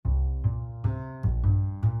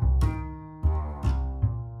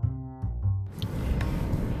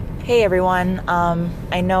Hey everyone,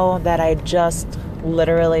 I know that I just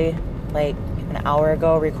literally like an hour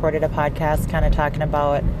ago recorded a podcast kind of talking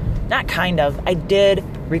about, I did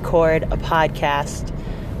record a podcast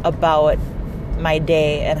about my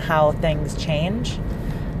day and how things change.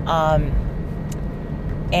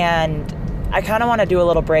 And I kind of want to do a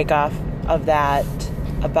little break off of that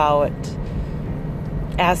about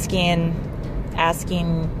asking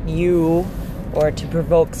you, or to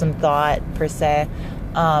provoke some thought per se,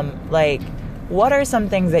 what are some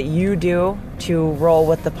things that you do to roll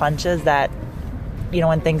with the punches that,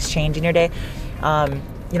 when things change in your day?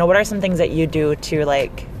 What are some things that you do to,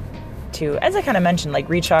 as I kind of mentioned,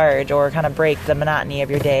 recharge or kind of break the monotony of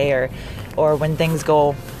your day, or when things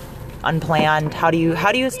go unplanned, how do you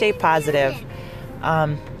stay positive?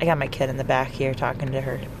 I got my kid in the back here talking to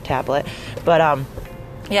her tablet, but,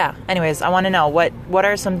 yeah, anyways, I want to know what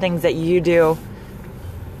are some things that you do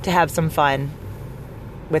to have some fun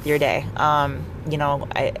with your day?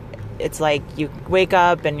 It's like you wake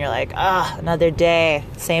up and you're like, another day,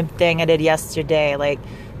 same thing I did yesterday. Like,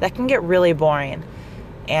 that can get really boring.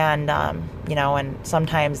 And, and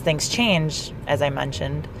sometimes things change, as I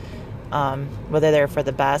mentioned, whether they're for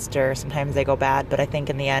the best or sometimes they go bad. But I think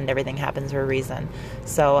in the end, everything happens for a reason.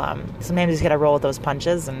 So sometimes you just got to roll with those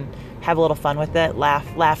punches and have a little fun with it,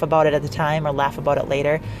 laugh about it at the time or laugh about it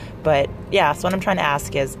later. But yeah, so what I'm trying to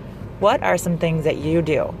ask is, what are some things that you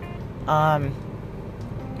do? For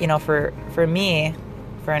me,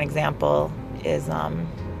 for an example, is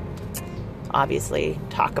obviously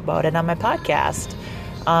talk about it on my podcast.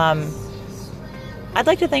 I'd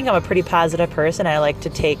like to think I'm a pretty positive person. I like to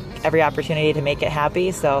take every opportunity to make it happy.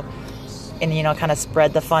 So, and kind of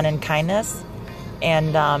spread the fun and kindness,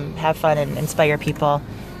 and have fun and inspire people.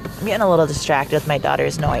 I'm getting a little distracted with my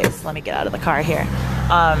daughter's noise. Let me get out of the car here.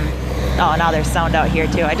 Now there's sound out here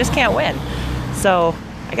too. I just can't win. So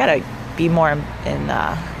I gotta be more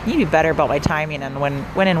need to be better about my timing and when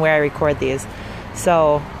and where I record these.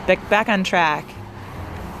 So back on track.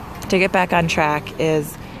 To get back on track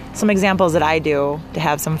is some examples that I do to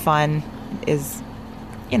have some fun is,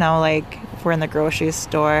 if we're in the grocery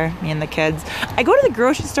store, me and the kids. I go to the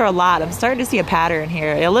grocery store a lot. I'm starting to see a pattern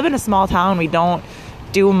here. I live in a small town. We don't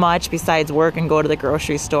do much besides work and go to the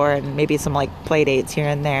grocery store and maybe some play dates here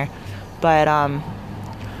and there. But I'm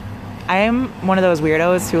one of those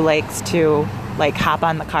weirdos who likes to hop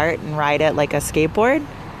on the cart and ride it like a skateboard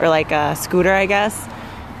or like a scooter, I guess.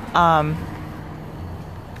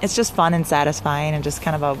 It's just fun and satisfying and just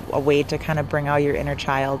kind of a way to kind of bring out your inner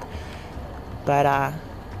child. But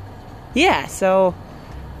yeah, so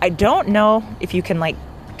I don't know if you can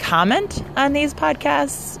comment on these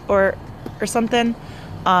podcasts or something,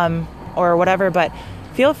 or whatever, but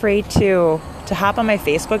feel free to hop on my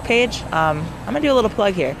Facebook page. I'm gonna do a little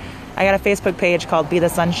plug here. I got a Facebook page called Be the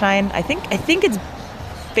Sunshine. I think it's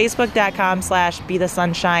facebook.com/Be the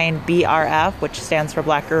Sunshine BRF, which stands for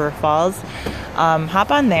Black River Falls.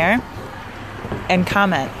 Hop on there and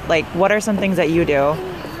comment, what are some things that you do,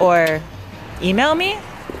 or email me.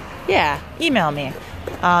 Yeah, email me.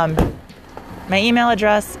 My email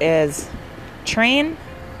address is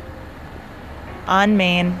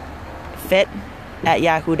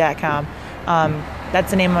trainonmainfit@yahoo.com. That's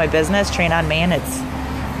the name of my business, Train on Main. It's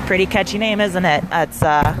a pretty catchy name, isn't it? It's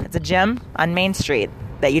a gym on Main Street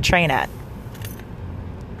that you train at.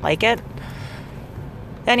 Like it?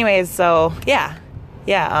 Anyways, so yeah.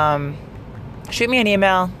 Shoot me an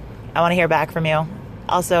email. I want to hear back from you.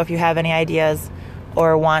 Also, if you have any ideas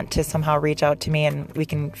or want to somehow reach out to me and we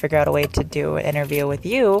can figure out a way to do an interview with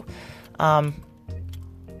you,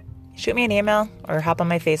 shoot me an email or hop on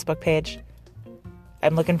my Facebook page.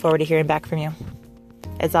 I'm looking forward to hearing back from you.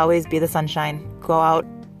 As always, be the sunshine. Go out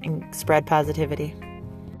and spread positivity.